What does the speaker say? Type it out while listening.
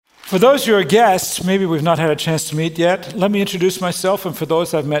For those who are guests, maybe we've not had a chance to meet yet, let me introduce myself. And for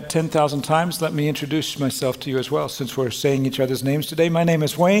those I've met 10,000 times, let me introduce myself to you as well, since we're saying each other's names today. My name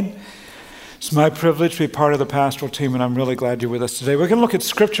is Wayne. It's my privilege to be part of the pastoral team, and I'm really glad you're with us today. We're going to look at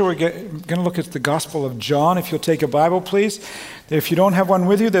Scripture. We're going to look at the Gospel of John. If you'll take a Bible, please. If you don't have one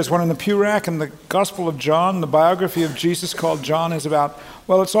with you, there's one in the pew rack. And the Gospel of John, the biography of Jesus called John, is about,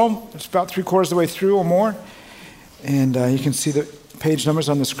 it's about 3/4 of the way through or more. And you can see the page numbers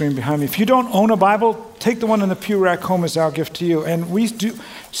on the screen behind me. If you don't own a Bible, take the one in the pew rack home as our gift to you. And we do,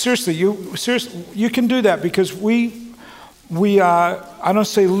 you can do that because we I don't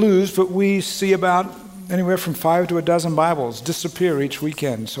say lose, but we see about anywhere from 5 to a dozen Bibles disappear each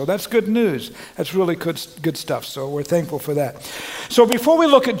weekend. So that's good news. That's really good stuff. So we're thankful for that. So before we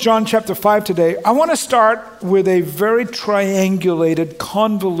look at John chapter 5 today, I want to start with a very triangulated,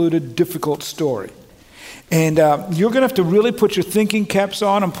 convoluted, difficult story. And you're going to have to really put your thinking caps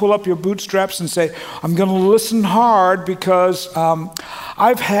on and pull up your bootstraps and say, I'm going to listen hard because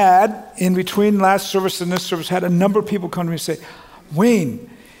I've had, in between last service and this service, had a number of people come to me and say, Wayne,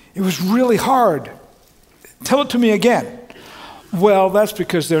 it was really hard. Tell it to me again. Well, that's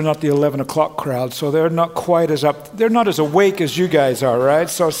because they're not the 11 o'clock crowd, so they're not quite as up. They're not as awake as you guys are, right?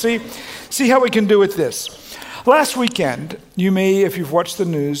 So see how we can do with this. Last weekend, you may, if you've watched the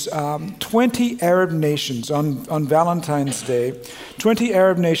news, 20 Arab nations on Valentine's Day, 20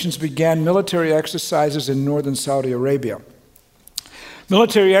 Arab nations began military exercises in northern Saudi Arabia.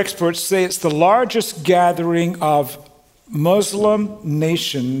 Military experts say it's the largest gathering of Muslim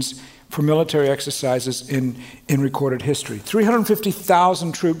nations for military exercises in recorded history.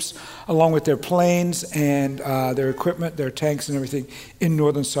 350,000 troops, along with their planes and their equipment, their tanks and everything, in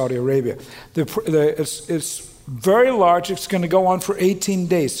northern Saudi Arabia. It's very large. It's going to go on for 18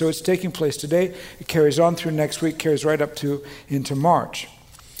 days. So it's taking place today. It carries on through next week, carries right up into March.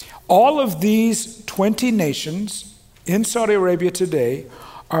 All of these 20 nations in Saudi Arabia today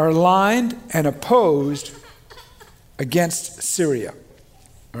are aligned and opposed against Syria.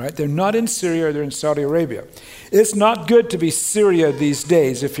 All right? They're not in Syria, they're in Saudi Arabia. It's not good to be Syria these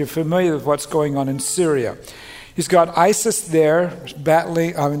days if you're familiar with what's going on in Syria. He's got ISIS there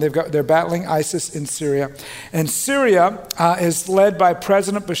battling. They're battling ISIS in Syria, and Syria is led by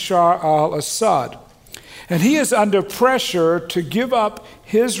President Bashar al-Assad, and he is under pressure to give up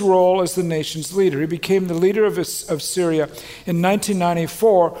his role as the nation's leader. He became the leader of Syria in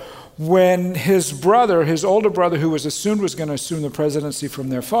 1994 when his older brother, who was assumed was going to assume the presidency from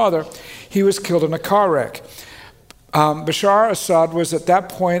their father, he was killed in a car wreck. Bashar al-Assad was at that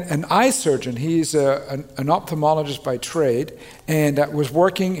point an eye surgeon. He's an ophthalmologist by trade and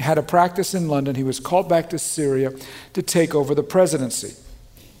had a practice in London. He was called back to Syria to take over the presidency.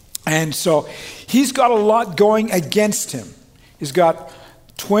 And so he's got a lot going against him. He's got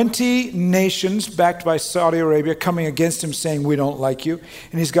 20 nations backed by Saudi Arabia coming against him saying, we don't like you.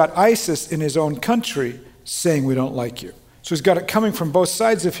 And he's got ISIS in his own country saying, we don't like you. So he's got it coming from both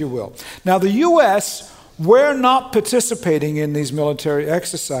sides, if you will. Now the U.S., we're not participating in these military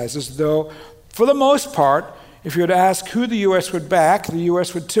exercises, though for the most part, if you were to ask who the U.S. would back, the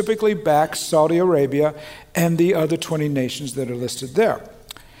U.S. would typically back Saudi Arabia and the other 20 nations that are listed there.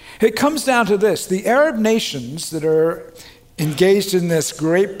 It comes down to this. The Arab nations that are engaged in this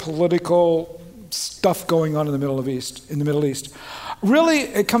great political stuff going on in the Middle East, really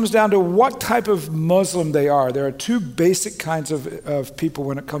it comes down to what type of Muslim they are. There are two basic kinds of people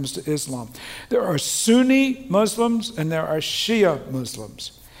when it comes to Islam. There are Sunni Muslims and there are Shia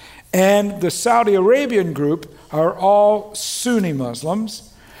Muslims. And the Saudi Arabian group are all Sunni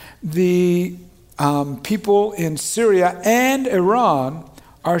Muslims. The people in Syria and Iran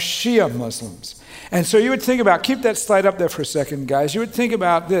are Shia Muslims. And so you would think about, keep that slide up there for a second, guys. You would think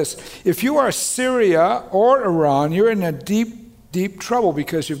about this. If you are Syria or Iran, you're in a deep trouble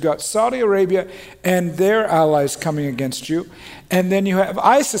because you've got Saudi Arabia and their allies coming against you. And then you have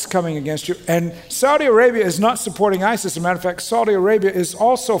ISIS coming against you. And Saudi Arabia is not supporting ISIS. As a matter of fact, Saudi Arabia is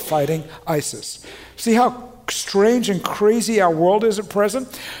also fighting ISIS. See how strange and crazy our world is at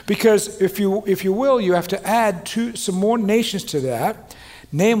present? Because if you will, you have to add some more nations to that.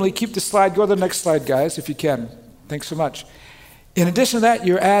 Namely, keep the slide, go to the next slide, guys, if you can. Thanks so much. In addition to that,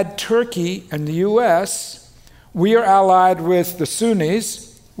 you add Turkey and the U.S. We are allied with the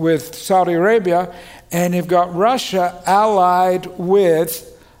Sunnis, with Saudi Arabia, and you've got Russia allied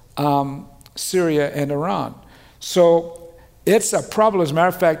with Syria and Iran. So it's a problem. As a matter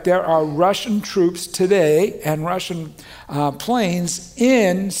of fact, there are Russian troops today and Russian planes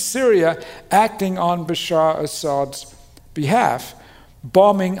in Syria acting on Bashar al-Assad's behalf,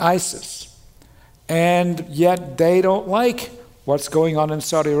 bombing ISIS. And yet they don't like what's going on in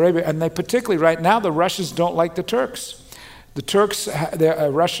Saudi Arabia. And they particularly, right now, the Russians don't like the Turks. The Turks, a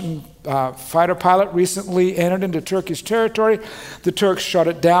Russian fighter pilot recently entered into Turkish territory. The Turks shot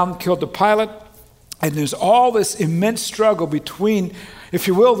it down, killed the pilot. And there's all this immense struggle between, if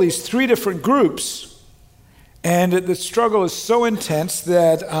you will, these three different groups. And the struggle is so intense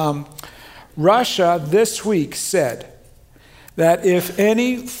that Russia this week said that if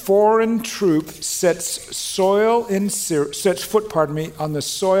any foreign troop sets foot on the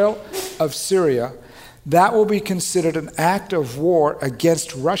soil of Syria, that will be considered an act of war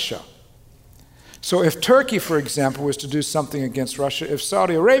against Russia. So if Turkey, for example, was to do something against Russia, if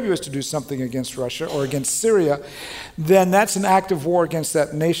Saudi Arabia was to do something against Russia or against Syria, then that's an act of war against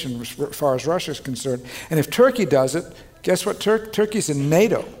that nation as far as Russia is concerned. And if Turkey does it, guess what? Turkey's in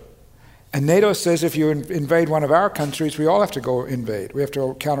NATO. And NATO says if you invade one of our countries, we all have to go invade. We have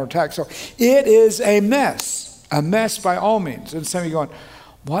to counterattack. So it is a mess by all means. And some of you are going,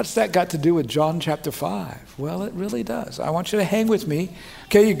 what's that got to do with John chapter 5? Well, it really does. I want you to hang with me.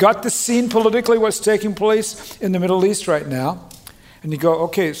 Okay, you got the scene politically, what's taking place in the Middle East right now. And you go,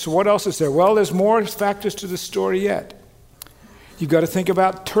 okay, so what else is there? Well, there's more factors to the story yet. You've got to think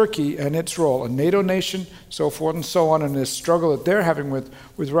about Turkey and its role, a NATO nation, so forth and so on, and this struggle that they're having with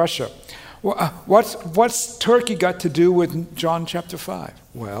Russia. Well, what's Turkey got to do with John chapter 5?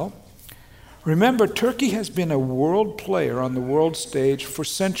 Well, remember, Turkey has been a world player on the world stage for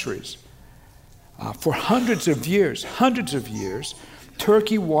centuries. For hundreds of years,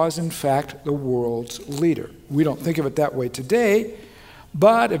 Turkey was, in fact, the world's leader. We don't think of it that way today,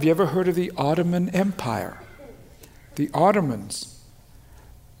 but have you ever heard of the Ottoman Empire? The Ottomans,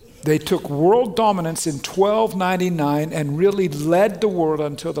 they took world dominance in 1299 and really led the world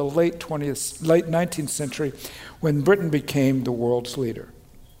until the late 19th century when Britain became the world's leader.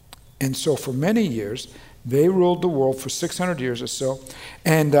 And so for many years, they ruled the world for 600 years or so.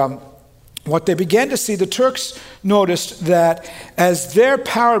 And what they began to see, the Turks noticed that as their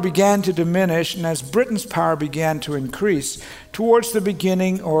power began to diminish and as Britain's power began to increase towards the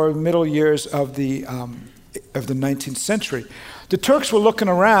beginning or middle years of the 19th century, the Turks were looking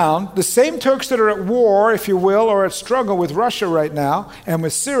around, the same Turks that are at war, if you will, or at struggle with Russia right now and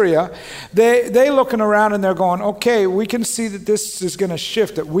with Syria, they looking around and they're going, okay, we can see that this is going to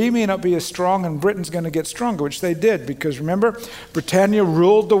shift, that we may not be as strong and Britain's going to get stronger, which they did, because remember, Britannia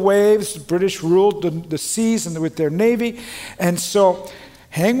ruled the waves, the British ruled the seas and with their navy, and so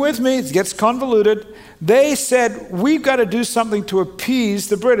hang with me, it gets convoluted. They said, we've got to do something to appease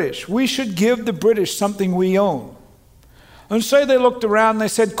the British. We should give the British something we own. And so they looked around and they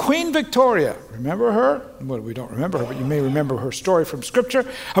said, Queen Victoria, remember her? Well, we don't remember her, but you may remember her story from Scripture.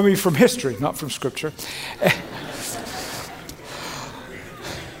 I mean, from history, not from Scripture.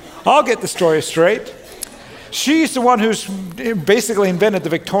 I'll get the story straight. She's the one who's basically invented the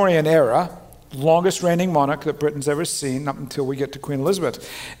Victorian era, longest reigning monarch that Britain's ever seen, up until we get to Queen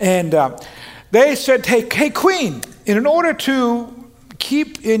Elizabeth. And they said, hey, Queen, in order to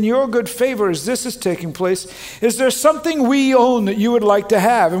keep in your good favor as this is taking place, is there something we own that you would like to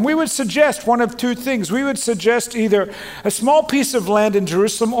have? And we would suggest one of two things. We would suggest either a small piece of land in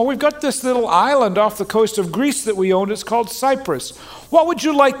Jerusalem, or we've got this little island off the coast of Greece that we own. It's called Cyprus. What would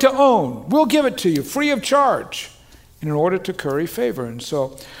you like to own? We'll give it to you free of charge in order to curry favor. And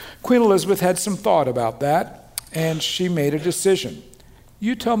so Queen Elizabeth had some thought about that, and she made a decision.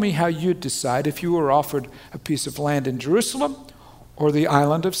 You tell me how you'd decide if you were offered a piece of land in Jerusalem or the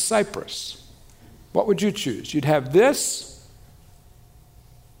island of Cyprus. What would you choose? You'd have this,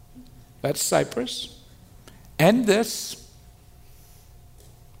 that's Cyprus, and this,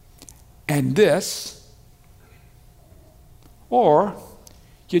 or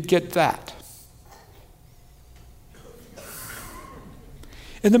you'd get that.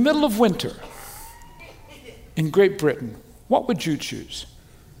 In the middle of winter, in Great Britain, what would you choose?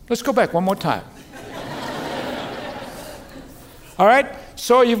 Let's go back one more time. All right,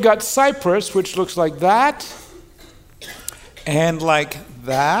 so you've got Cyprus, which looks like that, and like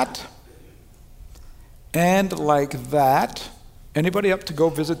that, and like that. Anybody up to go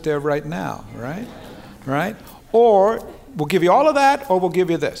visit there right now, right? Right? Or we'll give you all of that, or we'll give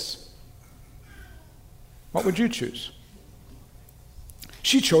you this. What would you choose?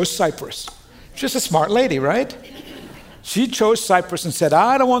 She chose Cyprus. She's a smart lady, right? She chose Cyprus and said,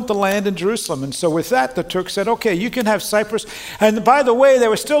 I don't want the land in Jerusalem. And so with that, the Turks said, okay, you can have Cyprus. And by the way, they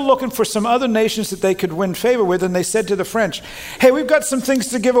were still looking for some other nations that they could win favor with. And they said to the French, hey, we've got some things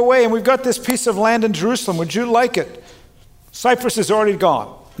to give away, and we've got this piece of land in Jerusalem. Would you like it? Cyprus is already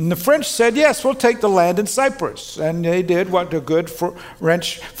gone. And the French said, yes, we'll take the land in Cyprus. And they did what a good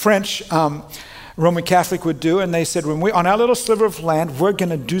French Roman Catholic would do, and they said, when we on our little sliver of land, we're going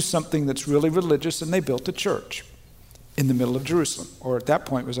to do something that's really religious, and they built a church in the middle of Jerusalem, or at that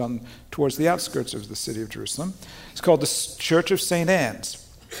point was towards the outskirts of the city of Jerusalem. It's called the Church of St. Anne's.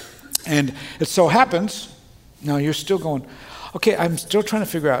 And it so happens, now you're still going, okay, I'm still trying to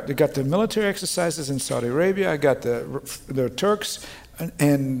figure out, they got the military exercises in Saudi Arabia, I got the Turks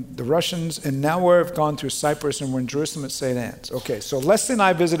and the Russians, and now we've gone through Cyprus and we're in Jerusalem at St. Anne's. Okay, so Leslie and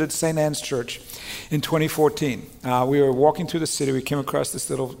I visited St. Anne's Church in 2014. We were walking through the city, we came across this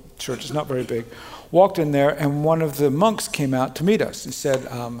little church, it's not very big, walked in there, and one of the monks came out to meet us. He said,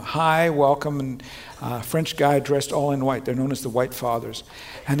 hi, welcome, and French guy dressed all in white. They're known as the White Fathers.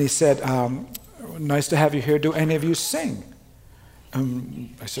 And he said, nice to have you here. Do any of you sing?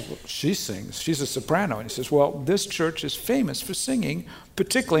 I said, well, she sings. She's a soprano. And he says, well, this church is famous for singing,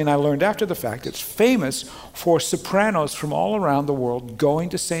 particularly, and I learned after the fact, it's famous for sopranos from all around the world going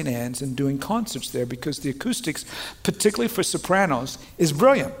to St. Anne's and doing concerts there because the acoustics, particularly for sopranos, is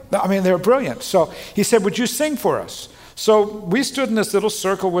brilliant. I mean, they're brilliant. So he said, would you sing for us? So we stood in this little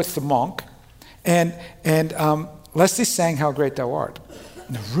circle with the monk, and Leslie sang How Great Thou Art.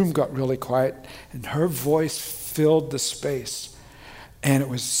 And the room got really quiet, and her voice filled the space. And it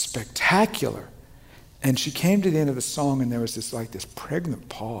was spectacular. And she came to the end of the song, and there was this pregnant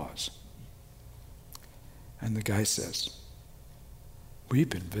pause. And the guy says, we've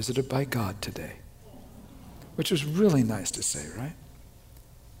been visited by God today. Which was really nice to say, right?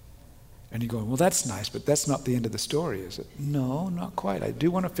 And you're going, well, that's nice, but that's not the end of the story, is it? No, not quite. I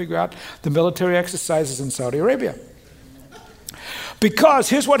do want to figure out the military exercises in Saudi Arabia. Because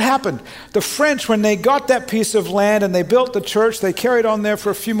here's what happened. The French, when they got that piece of land and they built the church, they carried on there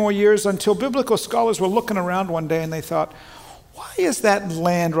for a few more years until biblical scholars were looking around one day and they thought, why is that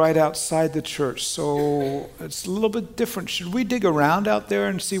land right outside the church? So it's a little bit different. Should we dig around out there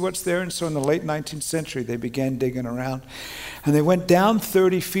and see what's there? And so in the late 19th century, they began digging around. And they went down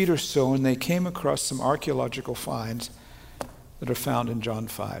 30 feet or so and they came across some archaeological finds that are found in John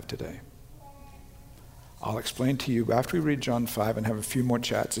 5 today. I'll explain to you after we read John 5 and have a few more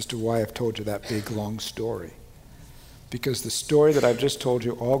chats as to why I've told you that big, long story. Because the story that I've just told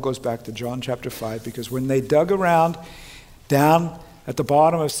you all goes back to John chapter 5, because when they dug around down at the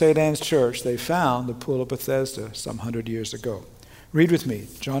bottom of St. Anne's Church, they found the Pool of Bethesda some 100 years ago. Read with me.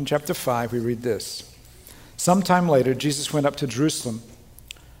 John chapter 5, we read this. Sometime later, Jesus went up to Jerusalem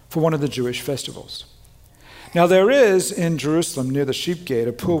for one of the Jewish festivals. Now there is in Jerusalem near the Sheep Gate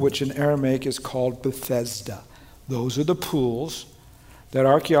a pool which in Aramaic is called Bethesda. Those are the pools that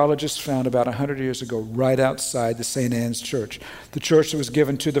archaeologists found about 100 years ago right outside the St. Anne's Church. The church that was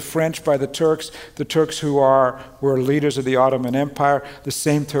given to the French by the Turks who were leaders of the Ottoman Empire, the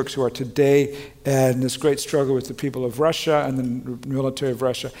same Turks who are today in this great struggle with the people of Russia and the military of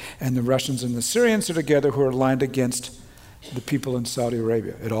Russia, and the Russians and the Syrians are together who are aligned against the people in Saudi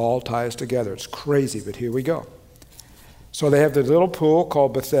Arabia. It all ties together. It's crazy, but here we go. So they have the little pool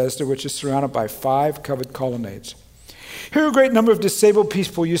called Bethesda, which is surrounded by 5 covered colonnades. Here a great number of disabled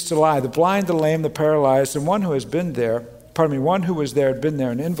people used to lie, the blind, the lame, the paralyzed, and one who was there had been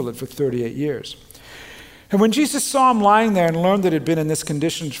there an invalid for 38 years. And when Jesus saw him lying there and learned that he had been in this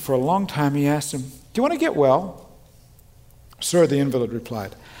condition for a long time, he asked him, do you want to get well? Sir, the invalid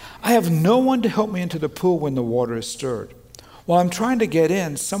replied, I have no one to help me into the pool when the water is stirred. While I'm trying to get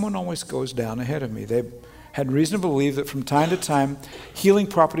in, someone always goes down ahead of me. They had reason to believe that from time to time, healing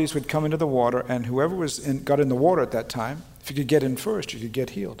properties would come into the water, and whoever got in the water at that time, if you could get in first, you could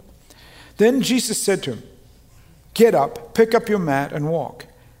get healed. Then Jesus said to him, get up, pick up your mat, and walk.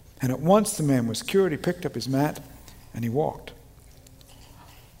 And at once the man was cured. He picked up his mat, and he walked.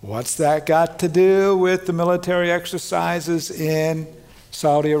 What's that got to do with the military exercises in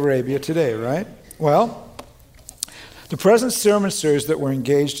Saudi Arabia today, right? Well, the present sermon series that we're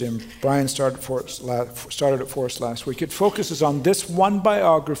engaged in, Brian started it for us last week. It focuses on this one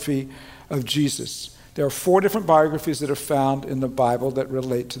biography of Jesus. There are 4 different biographies that are found in the Bible that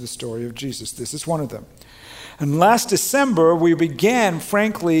relate to the story of Jesus. This is one of them. And last December, we began,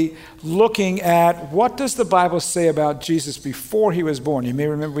 frankly, looking at what does the Bible say about Jesus before he was born. You may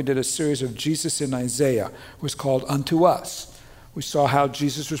remember we did a series of Jesus in Isaiah. It was called Unto Us. We saw how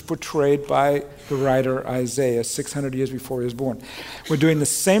Jesus was portrayed by the writer Isaiah 600 years before he was born. We're doing the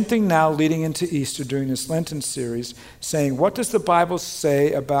same thing now leading into Easter, during this Lenten series, saying, what does the Bible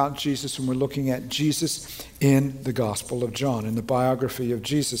say about Jesus? And we're looking at Jesus in the Gospel of John, in the biography of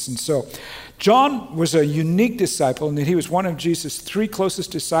Jesus. And so John was a unique disciple in that he was one of Jesus' 3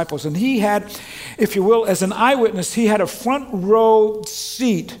 closest disciples. And he had, if you will, as an eyewitness, he had a front row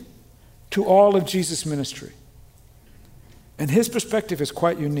seat to all of Jesus' ministry. And his perspective is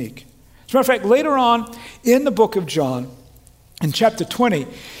quite unique. As a matter of fact, later on in the book of John, in chapter 20,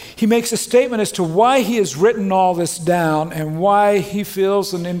 he makes a statement as to why he has written all this down and why he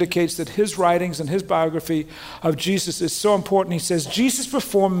feels and indicates that his writings and his biography of Jesus is so important. He says, Jesus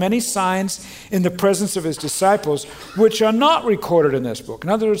performed many signs in the presence of his disciples, which are not recorded in this book. In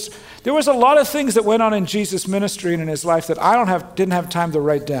other words, there was a lot of things that went on in Jesus' ministry and in his life that I didn't have time to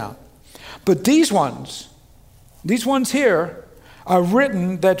write down. But these ones here are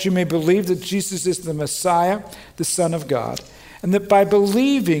written that you may believe that Jesus is the Messiah, the Son of God, and that by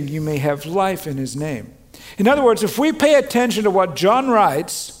believing you may have life in his name. In other words, if we pay attention to what John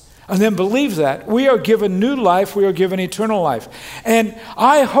writes and then believe that, we are given new life, we are given eternal life. And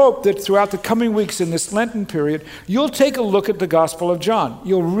I hope that throughout the coming weeks in this Lenten period, you'll take a look at the Gospel of John.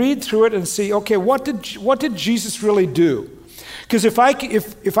 You'll read through it and see, okay, what did Jesus really do? Because if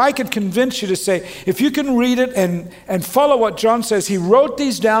I could convince you to say, if you can read it and follow what John says, he wrote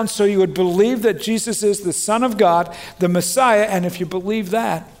these down so you would believe that Jesus is the Son of God, the Messiah, and if you believe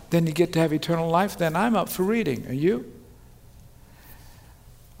that, then you get to have eternal life, then I'm up for reading. Are you?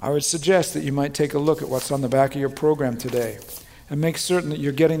 I would suggest that you might take a look at what's on the back of your program today and make certain that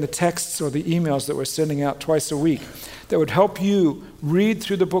you're getting the texts or the emails that we're sending out twice a week that would help you read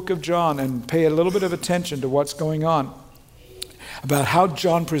through the book of John and pay a little bit of attention to what's going on about how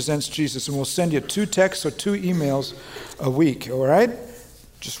John presents Jesus. And we'll send you 2 texts or 2 emails a week, all right?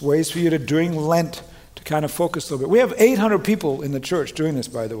 Just ways for you to, during Lent, to kind of focus a little bit. We have 800 people in the church doing this,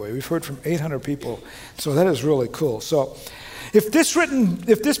 by the way. We've heard from 800 people. So that is really cool. So if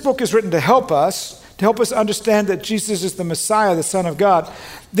this book is written to help us understand that Jesus is the Messiah, the Son of God,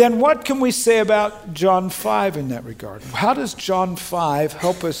 then what can we say about John 5 in that regard? How does John 5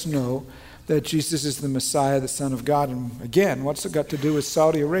 help us know that Jesus is the Messiah, the Son of God? And again, what's it got to do with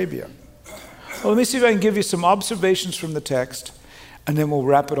Saudi Arabia? Well, let me see if I can give you some observations from the text, and then we'll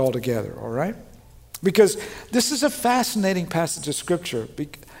wrap it all together, all right? Because this is a fascinating passage of Scripture.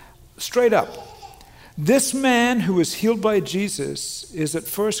 Straight up, this man who was healed by Jesus is at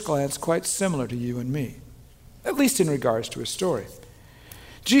first glance quite similar to you and me, at least in regards to his story.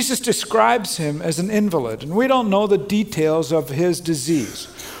 Jesus describes him as an invalid, and we don't know the details of his disease.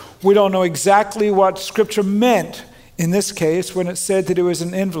 We don't know exactly what Scripture meant in this case when it said that he was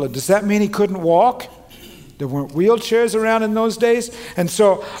an invalid. Does that mean he couldn't walk? There weren't wheelchairs around in those days. And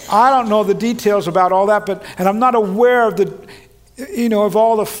so I don't know the details about all that, and I'm not aware of of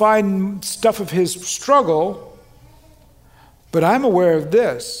all the fine stuff of his struggle, but I'm aware of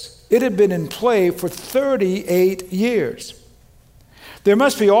this. It had been in play for 38 years. There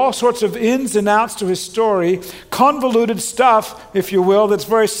must be all sorts of ins and outs to his story, convoluted stuff, if you will, that's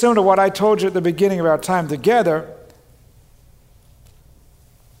very similar to what I told you at the beginning of our time together.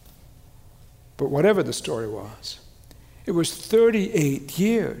 But whatever the story was, it was 38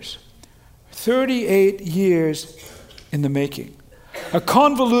 years. 38 years in the making. A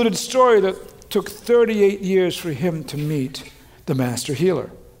convoluted story that took 38 years for him to meet the Master Healer.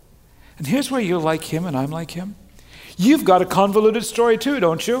 And here's where you're like him and I'm like him. You've got a convoluted story too,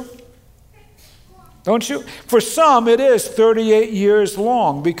 don't you? Don't you? For some, it is 38 years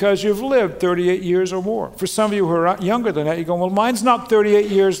long because you've lived 38 years or more. For some of you who are younger than that, you go, well, mine's not 38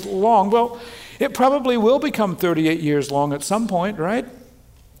 years long. Well, it probably will become 38 years long at some point, right?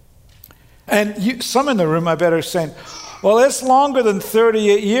 And some in the room, I bet, are saying, well, it's longer than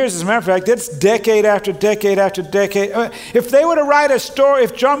 38 years. As a matter of fact, it's decade after decade after decade. If they were to write a story,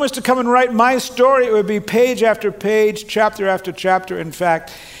 if John was to come and write my story, it would be page after page, chapter after chapter. In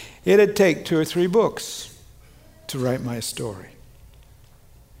fact, it'd take 2 or 3 books to write my story.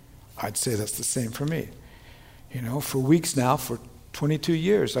 I'd say that's the same for me. For weeks now, for 22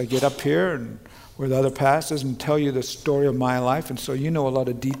 years, I get up here and with other pastors and tell you the story of my life, and so you know a lot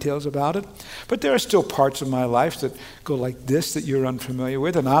of details about it. But there are still parts of my life that go like this that you're unfamiliar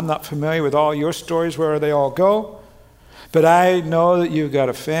with, and I'm not familiar with all your stories, where they all go. But I know that you've got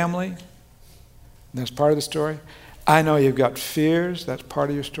a family, and that's part of the story. I know you've got fears, that's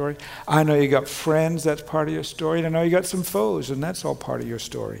part of your story. I know you've got friends, that's part of your story. And I know you've got some foes, and that's all part of your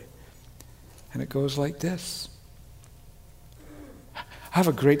story. And it goes like this. I have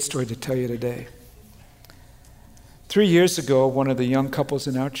a great story to tell you today. 3 years ago, one of the young couples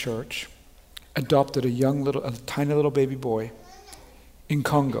in our church adopted a tiny little baby boy in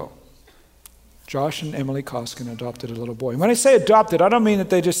Congo. Josh and Emily Koskin adopted a little boy. And when I say adopted, I don't mean that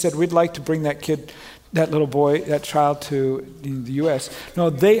they just said, we'd like to bring that kid, that little boy, that child to the U.S. No,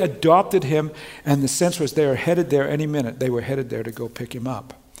 they adopted him, and the sense was they were headed there any minute. They were headed there to go pick him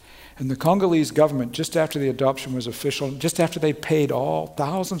up. And the Congolese government, just after the adoption was official, just after they paid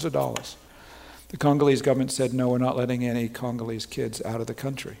thousands of dollars, the Congolese government said, no, we're not letting any Congolese kids out of the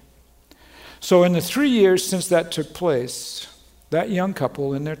country. So in the 3 years since that took place, that young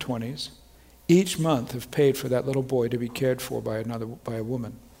couple in their 20s, each month have paid for that little boy to be cared for by a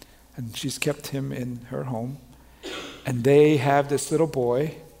woman. And she's kept him in her home. And they have this little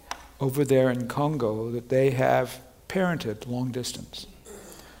boy over there in Congo that they have parented long distance.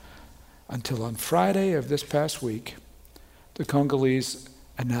 Until on Friday of this past week, the Congolese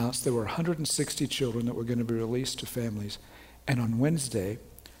announced there were 160 children that were going to be released to families. And on Wednesday,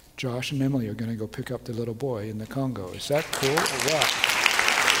 Josh and Emily are going to go pick up the little boy in the Congo. Is that cool or what?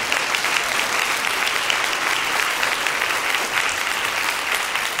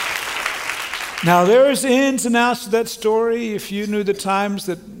 Now, there's ins and outs to that story. If you knew the times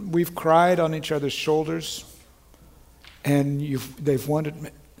that we've cried on each other's shoulders and they've wondered,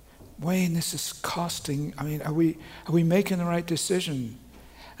 Wayne, this is costing, are we making the right decision?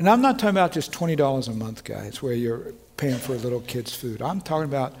 And I'm not talking about just $20 a month, guys, where you're paying for a little kid's food. I'm talking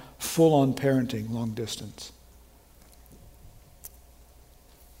about full-on parenting, long distance.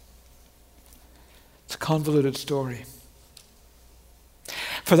 It's a convoluted story.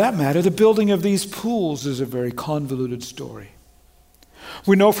 For that matter, the building of these pools is a very convoluted story.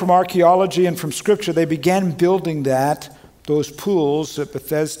 We know from archaeology and from Scripture they began building those pools at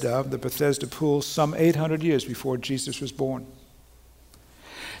Bethesda, the Bethesda pools, some 800 years before Jesus was born.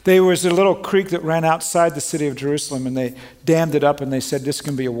 There was a little creek that ran outside the city of Jerusalem, and they dammed it up, and they said, this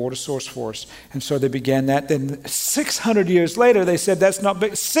can be a water source for us. And so they began that. Then 600 years later, they said, that's not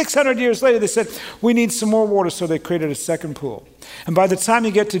big. 600 years later, they said, we need some more water, so they created a second pool. And by the time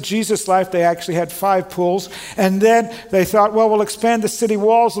you get to Jesus' life, they actually had 5 pools. And then they thought, well, we'll expand the city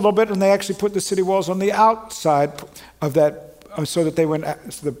walls a little bit, and they actually put the city walls on the outside of that, so that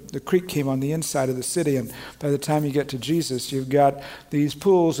the creek came on the inside of the city. And by the time you get to Jesus, you've got these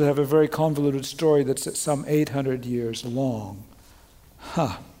pools that have a very convoluted story that's some 800 years long.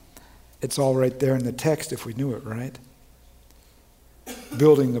 It's all right there in the text if we knew it, right?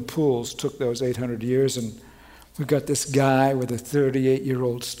 Building the pools took those 800 years, and we've got this guy with a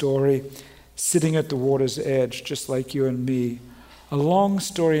 38-year-old story sitting at the water's edge, just like you and me. A long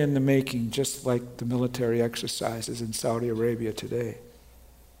story in the making, just like the military exercises in Saudi Arabia today.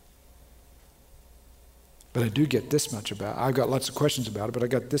 But I do get this much about it. I've got lots of questions about it, but I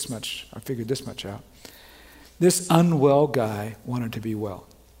got this much. I figured this much out. This unwell guy wanted to be well.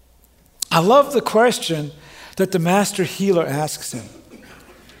 I love the question that the master healer asks him.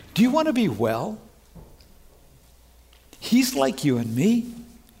 Do you want to be well? He's like you and me.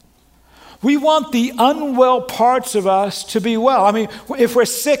 We want the unwell parts of us to be well. If we're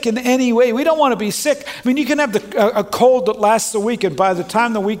sick in any way, we don't want to be sick. You can have a cold that lasts a week, and by the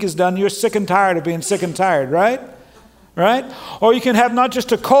time the week is done, you're sick and tired of being sick and tired, right? Right? Or you can have not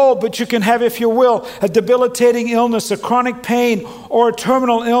just a cold, but you can have, if you will, a debilitating illness, a chronic pain, or a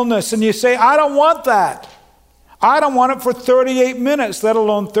terminal illness. And you say, I don't want that. I don't want it for 38 minutes, let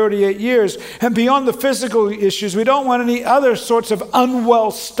alone 38 years. And beyond the physical issues, we don't want any other sorts of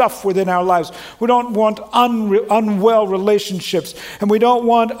unwell stuff within our lives. We don't want unwell relationships. And we don't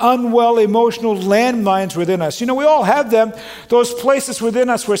want unwell emotional landmines within us. We all have them, those places within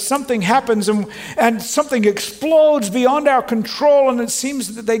us where something happens and something explodes beyond our control, and it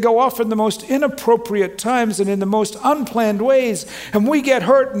seems that they go off in the most inappropriate times and in the most unplanned ways. And we get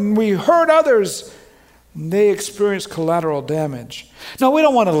hurt, and we hurt others. They experience collateral damage. No, we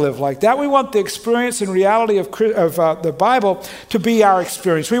don't want to live like that. We want the experience and reality of the Bible to be our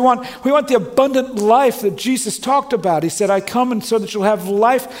experience. We want the abundant life that Jesus talked about. He said, I come and so that you'll have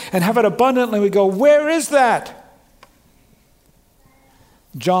life and have it abundantly. We go, where is that?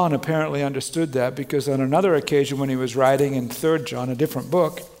 John apparently understood that, because on another occasion when he was writing in 3 John, a different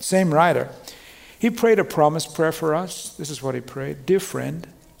book, same writer, he prayed a promise prayer for us. This is what he prayed. Dear friend,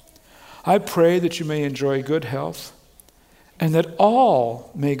 I pray that you may enjoy good health and that all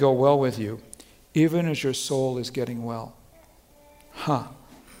may go well with you, even as your soul is getting well. I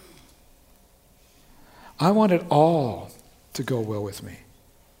want it all to go well with me.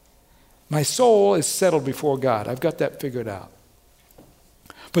 My soul is settled before God. I've got that figured out.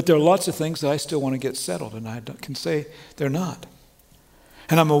 But there are lots of things that I still want to get settled, and I can say they're not.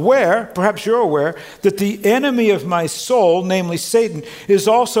 And I'm aware, perhaps you're aware, that the enemy of my soul, namely Satan, is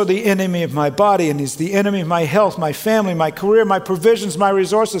also the enemy of my body, and is the enemy of my health, my family, my career, my provisions, my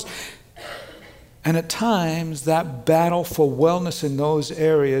resources. And at times, that battle for wellness in those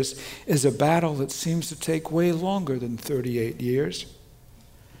areas is a battle that seems to take way longer than 38 years.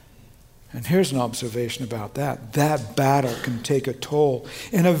 And here's an observation about that. That battle can take a toll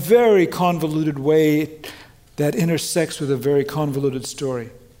in a very convoluted way that intersects with a very convoluted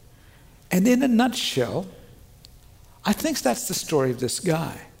story. And in a nutshell, I think that's the story of this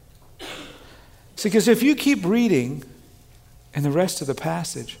guy. See, because if you keep reading in the rest of the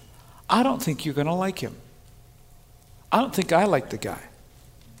passage, I don't think you're going to like him. I don't think I like the guy.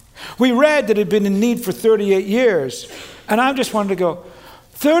 We read that he'd been in need for 38 years, and I just wanted to go,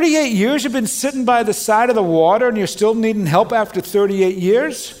 38 years you've been sitting by the side of the water and you're still needing help after 38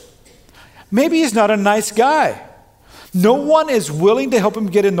 years? Maybe he's not a nice guy. No one is willing to help him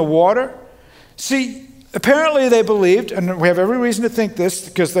get in the water. See, apparently they believed, and we have every reason to think this,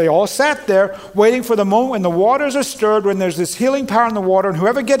 because they all sat there waiting for the moment when the waters are stirred, when there's this healing power in the water, and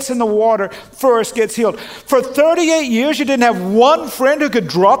whoever gets in the water first gets healed. For 38 years you didn't have one friend who could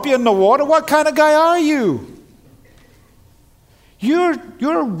drop you in the water? What kind of guy are you? You're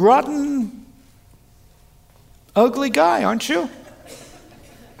a rotten, ugly guy, aren't you?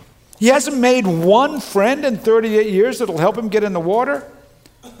 He hasn't made one friend in 38 years that'll help him get in the water?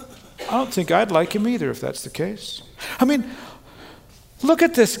 I don't think I'd like him either if that's the case. I mean, look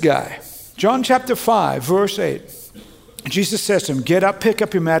at this guy. John chapter 5, verse 8. Jesus says to him, "Get up, pick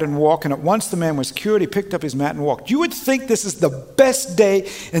up your mat and walk." And at once the man was cured. He picked up his mat and walked. You would think this is the best day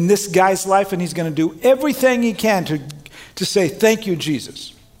in this guy's life, and he's going to do everything he can to say, "Thank you,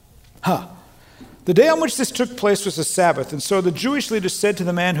 Jesus." The day on which this took place was the Sabbath, and so the Jewish leaders said to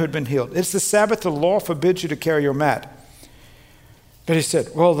the man who had been healed, "It's the Sabbath, the law forbids you to carry your mat." But he said,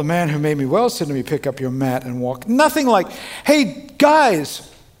 "Well, the man who made me well said to me, 'Pick up your mat and walk.'" Nothing like, "Hey, guys,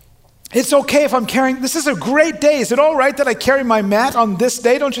 it's okay if I'm carrying, this is a great day. Is it all right that I carry my mat on this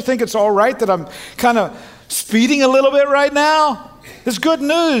day? Don't you think it's all right that I'm kind of speeding a little bit right now? It's good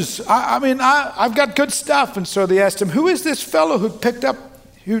news. I've got good stuff." And so they asked him, "Who is this fellow who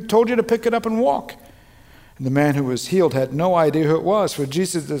told you to pick it up and walk?" And the man who was healed had no idea who it was, for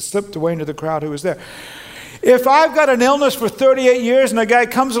Jesus had slipped away into the crowd who was there. If I've got an illness for 38 years and a guy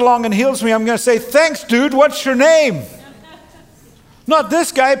comes along and heals me, I'm going to say, "Thanks, dude. What's your name?" Not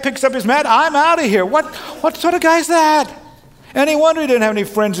this guy picks up his mat. I'm out of here. What sort of guy is that? Any wonder he didn't have any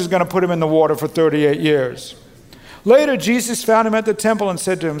friends who's going to put him in the water for 38 years. Later, Jesus found him at the temple and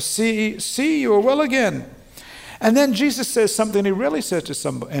said to him, See, you are well again." And then Jesus says something he rarely says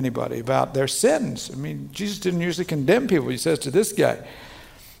to anybody about their sins. I mean, Jesus didn't usually condemn people. He says to this guy,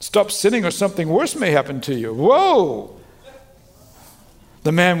 "Stop sinning or something worse may happen to you." Whoa!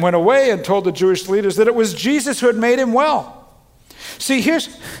 The man went away and told the Jewish leaders that it was Jesus who had made him well. See,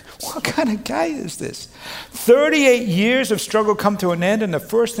 what kind of guy is this? 38 years of struggle come to an end, and the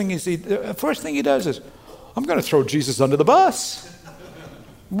first thing he does is, "I'm going to throw Jesus under the bus."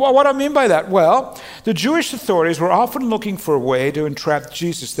 Well, what do I mean by that? Well, the Jewish authorities were often looking for a way to entrap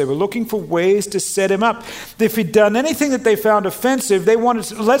Jesus. They were looking for ways to set him up. If he'd done anything that they found offensive, they wanted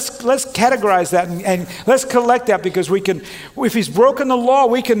to, let's categorize that and let's collect that, because we can, if he's broken the law,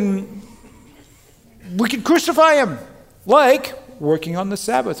 we can crucify him. Like working on the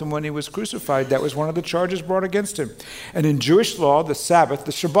Sabbath, and when he was crucified, that was one of the charges brought against him. And in Jewish law, the Sabbath,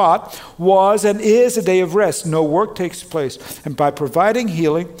 the Shabbat, was and is a day of rest. No work takes place. And by providing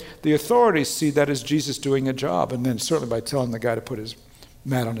healing, the authorities see that as Jesus doing a job. And then certainly by telling the guy to put his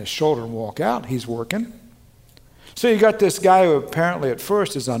mat on his shoulder and walk out, he's working. So you got this guy who apparently at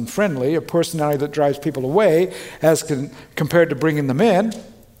first is unfriendly, a personality that drives people away as compared to bringing them in.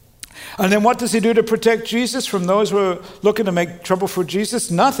 And then what does he do to protect Jesus from those who are looking to make trouble for Jesus?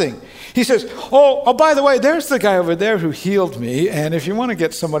 Nothing. He says, oh, by the way, there's the guy over there who healed me, and if you want to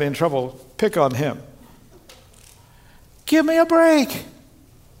get somebody in trouble, pick on him. Give me a break.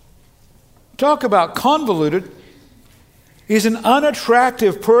 Talk about convoluted. He's an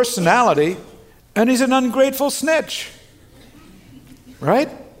unattractive personality, and he's an ungrateful snitch. Right?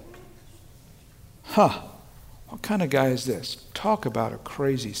 What kind of guy is this? Talk about a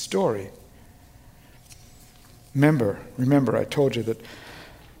crazy story. Remember, I told you that the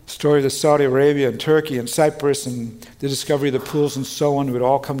story of the Saudi Arabia and Turkey and Cyprus and the discovery of the pools and so on would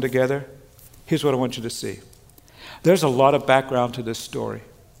all come together. Here's what I want you to see. There's a lot of background to this story.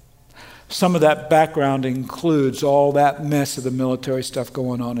 Some of that background includes all that mess of the military stuff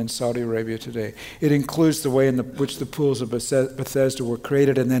going on in Saudi Arabia today. It includes the way in which the pools of Bethesda were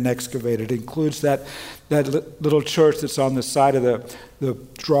created and then excavated. It includes that little church that's on the side of the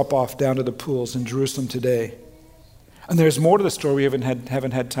drop-off down to the pools in Jerusalem today. And there's more to the story we haven't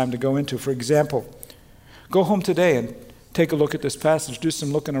had time to go into. For example, go home today and take a look at this passage. Do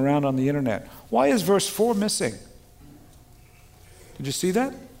some looking around on the internet. Why is verse 4 missing? Did you see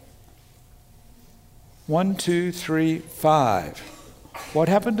that? 1, 2, 3, 5. What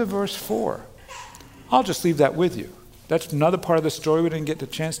happened to verse 4? I'll just leave that with you. That's another part of the story we didn't get the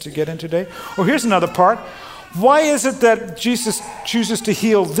chance to get in today. Or here's another part. Why is it that Jesus chooses to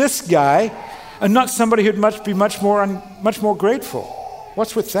heal this guy and not somebody who'd be much more grateful?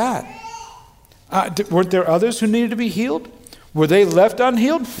 What's with that? Weren't there others who needed to be healed? Were they left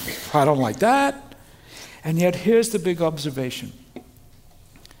unhealed? I don't like that. And yet here's the big observation.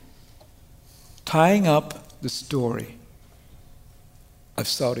 Tying up the story of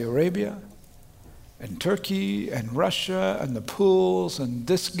Saudi Arabia and Turkey and Russia and the pools and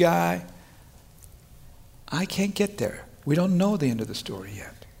this guy, I can't get there. We don't know the end of the story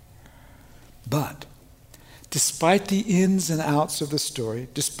yet. But despite the ins and outs of the story,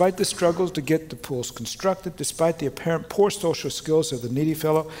 despite the struggles to get the pools constructed, despite the apparent poor social skills of the needy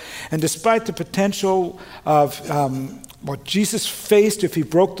fellow, and despite the potential of what Jesus faced if he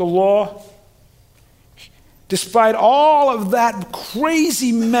broke the law, despite all of that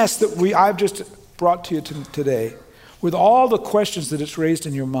crazy mess that I've just brought to you today, with all the questions that it's raised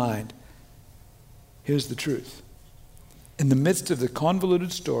in your mind, here's the truth. In the midst of the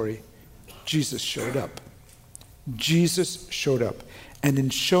convoluted story, Jesus showed up. Jesus showed up. And in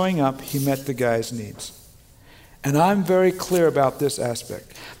showing up, he met the guy's needs. And I'm very clear about this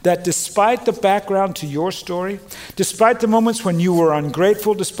aspect, that despite the background to your story, despite the moments when you were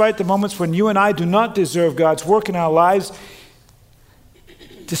ungrateful, despite the moments when you and I do not deserve God's work in our lives,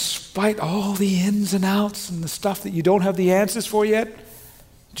 despite all the ins and outs and the stuff that you don't have the answers for yet,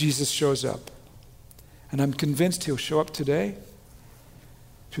 Jesus shows up. And I'm convinced he'll show up today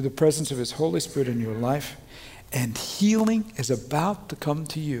through the presence of his Holy Spirit in your life, and healing is about to come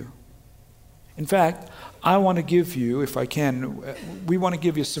to you. In fact, I want to give you, if I can, we want to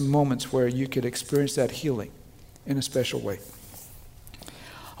give you some moments where you could experience that healing in a special way.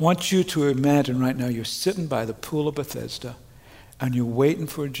 I want you to imagine right now you're sitting by the pool of Bethesda and you're waiting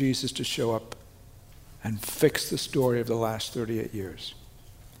for Jesus to show up and fix the story of the last 38 years.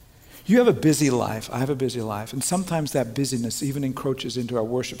 You have a busy life, I have a busy life, and sometimes that busyness even encroaches into our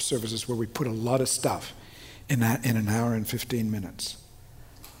worship services where we put a lot of stuff in an hour and 15 minutes.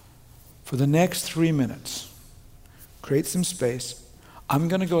 For the next 3 minutes, create some space. I'm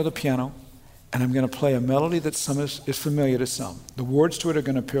going to go to the piano and I'm going to play a melody that is familiar to some. The words to it are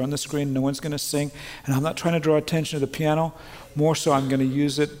going to appear on the screen. No one's going to sing. And I'm not trying to draw attention to the piano. More so, I'm going to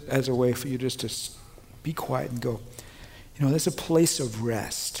use it as a way for you just to be quiet and go, there's a place of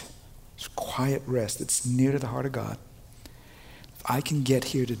rest. It's quiet rest that's near to the heart of God. If I can get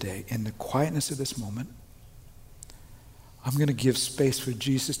here today in the quietness of this moment, I'm going to give space for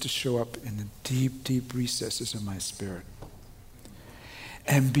Jesus to show up in the deep, deep recesses of my spirit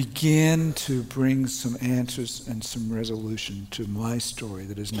and begin to bring some answers and some resolution to my story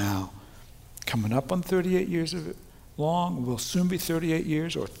that is now coming up on 38 years of it long, will soon be 38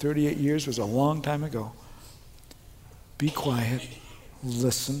 years, or 38 years was a long time ago. Be quiet,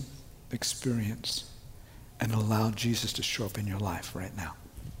 listen, experience, and allow Jesus to show up in your life right now.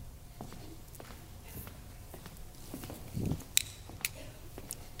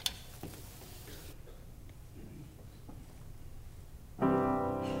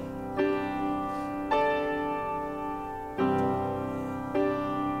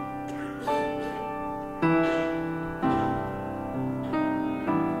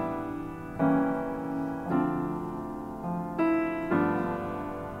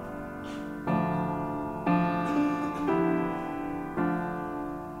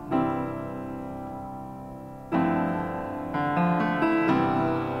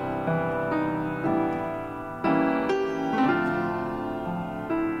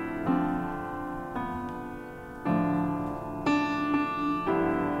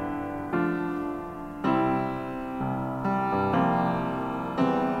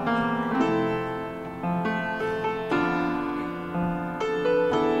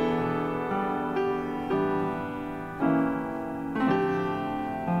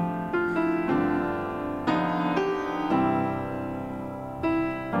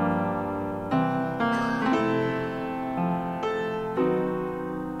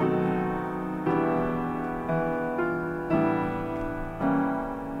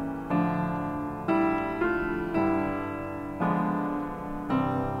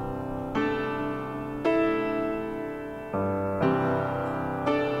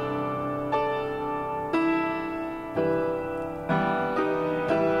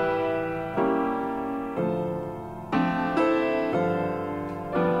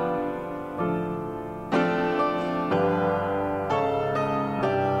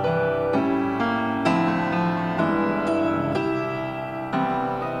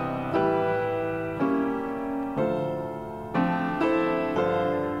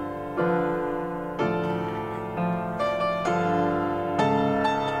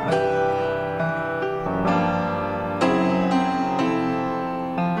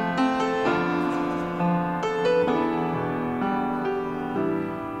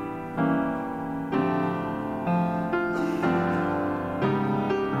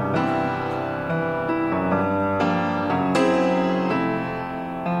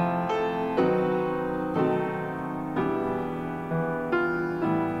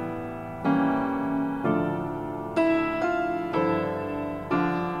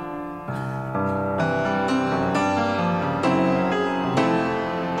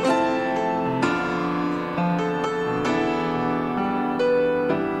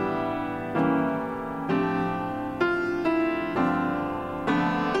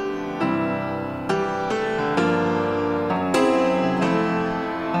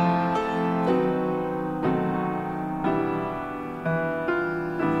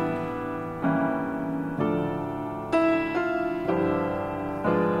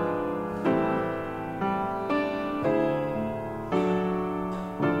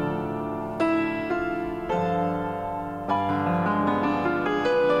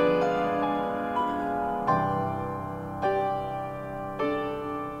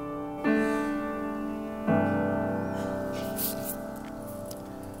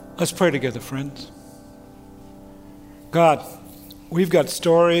 Let's pray together, friends. God, we've got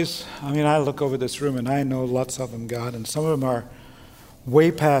stories. I mean, I look over this room and I know lots of them, God, and some of them are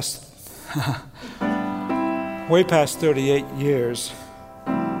way past 38 years.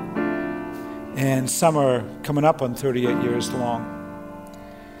 And some are coming up on 38 years long.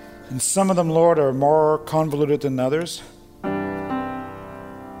 And some of them, Lord, are more convoluted than others.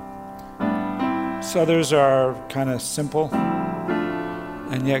 So others are kind of simple.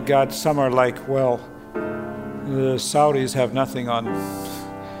 And yet, God, some are like, well, the Saudis have nothing on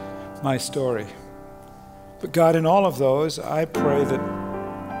my story. But God, in all of those, I pray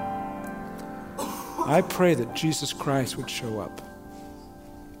that Jesus Christ would show up.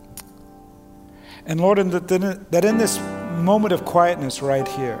 And Lord, that in this moment of quietness right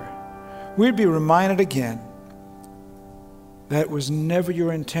here, we'd be reminded again that it was never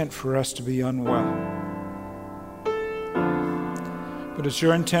your intent for us to be unwell. But it's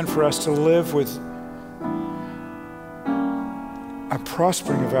your intent for us to live with a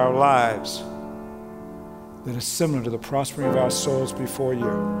prospering of our lives that is similar to the prospering of our souls before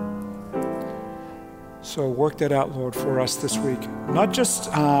you. So work that out, Lord, for us this week. Not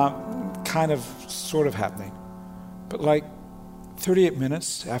just kind of sort of happening, but like 38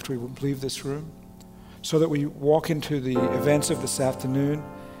 minutes after we leave this room, so that we walk into the events of this afternoon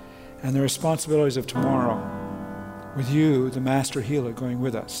and the responsibilities of tomorrow with you, the Master Healer, going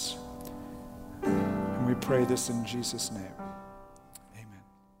with us. And we pray this in Jesus' name.